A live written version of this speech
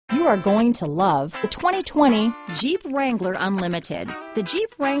you are going to love the 2020 Jeep Wrangler Unlimited. The Jeep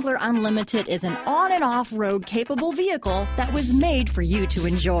Wrangler Unlimited is an on and off-road capable vehicle that was made for you to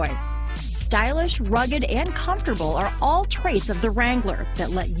enjoy. Stylish, rugged, and comfortable are all traits of the Wrangler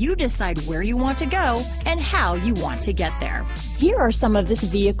that let you decide where you want to go and how you want to get there. Here are some of this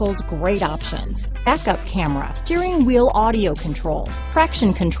vehicle's great options: backup camera, steering wheel audio controls,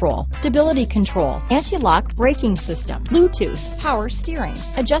 traction control, stability control, anti-lock braking system, Bluetooth, power steering,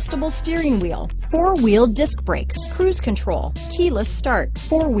 adjustable steering wheel, four-wheel disc brakes, cruise control, keyless start,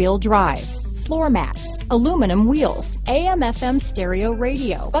 four-wheel drive, floor mats, aluminum wheels, AM/FM stereo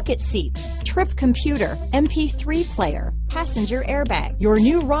radio, bucket seats, trip computer, MP3 player, passenger airbag. Your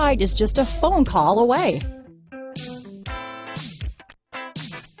new ride is just a phone call away.